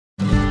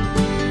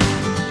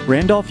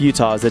Randolph,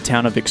 Utah is a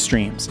town of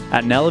extremes.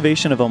 At an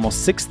elevation of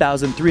almost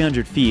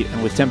 6,300 feet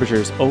and with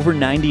temperatures over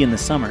 90 in the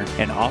summer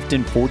and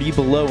often 40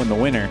 below in the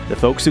winter, the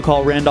folks who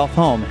call Randolph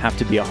home have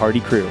to be a hardy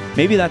crew.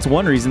 Maybe that's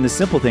one reason the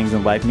simple things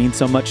in life mean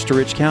so much to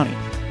Rich County.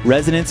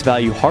 Residents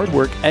value hard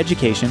work,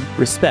 education,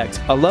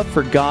 respect, a love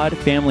for God,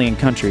 family, and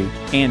country,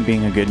 and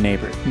being a good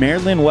neighbor. Mayor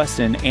Lynn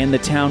Weston and the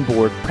town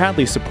board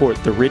proudly support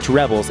the Rich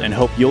Rebels and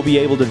hope you'll be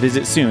able to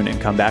visit soon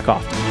and come back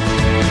often.